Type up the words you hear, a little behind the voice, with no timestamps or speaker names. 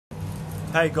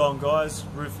Hey going guys,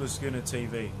 Ruthless Gooner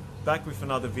TV, back with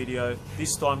another video,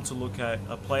 this time to look at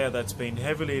a player that's been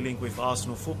heavily linked with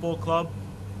Arsenal Football Club,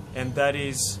 and that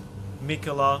is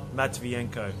Mykola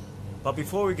Matviyenko. But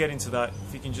before we get into that,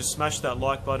 if you can just smash that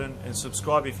like button and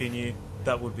subscribe if you're new,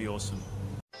 that would be awesome.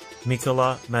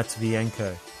 Mykola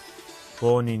Matviyenko,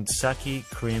 born in Saki,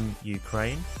 Krim,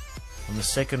 Ukraine, on the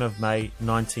 2nd of May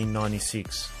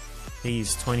 1996. He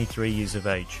is 23 years of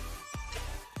age.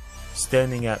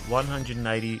 Standing at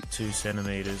 182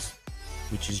 centimeters,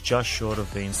 which is just short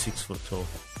of being 6 foot tall.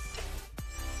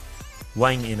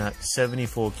 Weighing in at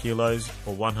 74 kilos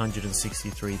or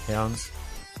 163 pounds.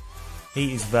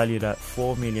 He is valued at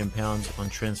 £4 million on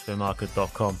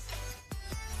transfermarket.com.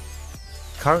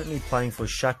 Currently playing for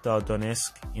Shakhtar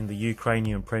Donetsk in the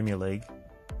Ukrainian Premier League,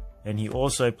 and he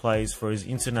also plays for his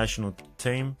international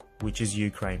team, which is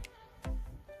Ukraine.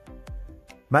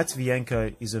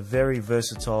 Matviyenko is a very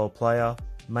versatile player,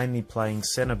 mainly playing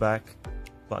centre back,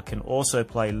 but can also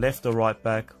play left or right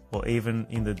back or even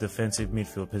in the defensive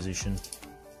midfield position.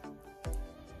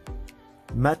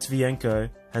 Matviyenko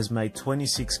has made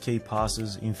 26 key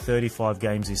passes in 35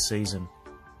 games this season.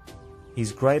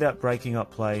 He's great at breaking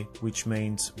up play, which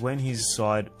means when his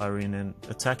side are in an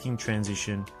attacking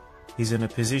transition, he's in a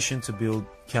position to build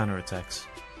counter-attacks,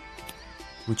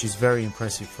 which is very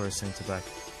impressive for a centre back.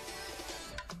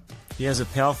 He has a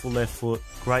powerful left foot,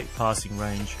 great passing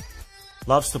range,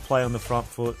 loves to play on the front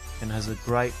foot and has a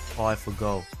great eye for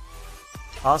goal.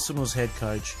 Arsenal's head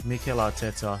coach, Mykola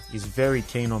Matviyenko, is very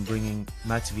keen on bringing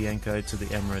Matviyenko to the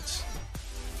Emirates.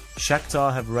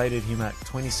 Shakhtar have rated him at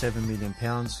 £27 million,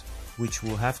 which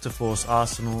will have to force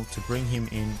Arsenal to bring him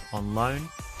in on loan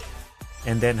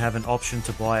and then have an option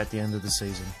to buy at the end of the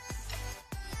season.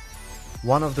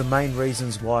 One of the main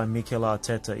reasons why Mykola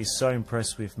Matviyenko is so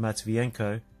impressed with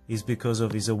Matviyenko is because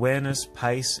of his awareness,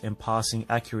 pace and passing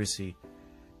accuracy,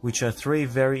 which are three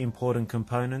very important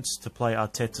components to play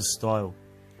Arteta's style.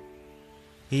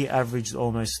 He averaged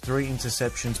almost 3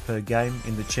 interceptions per game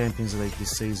in the Champions League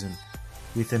this season,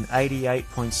 with an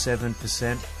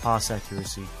 88.7% pass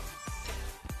accuracy.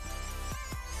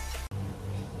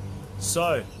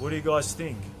 So, what do you guys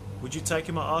think? Would you take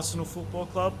him at Arsenal Football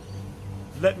Club?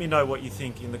 Let me know what you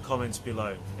think in the comments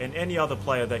below, and any other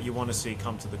player that you want to see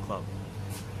come to the club.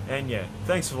 And yeah,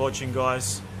 thanks for watching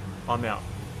guys, I'm out.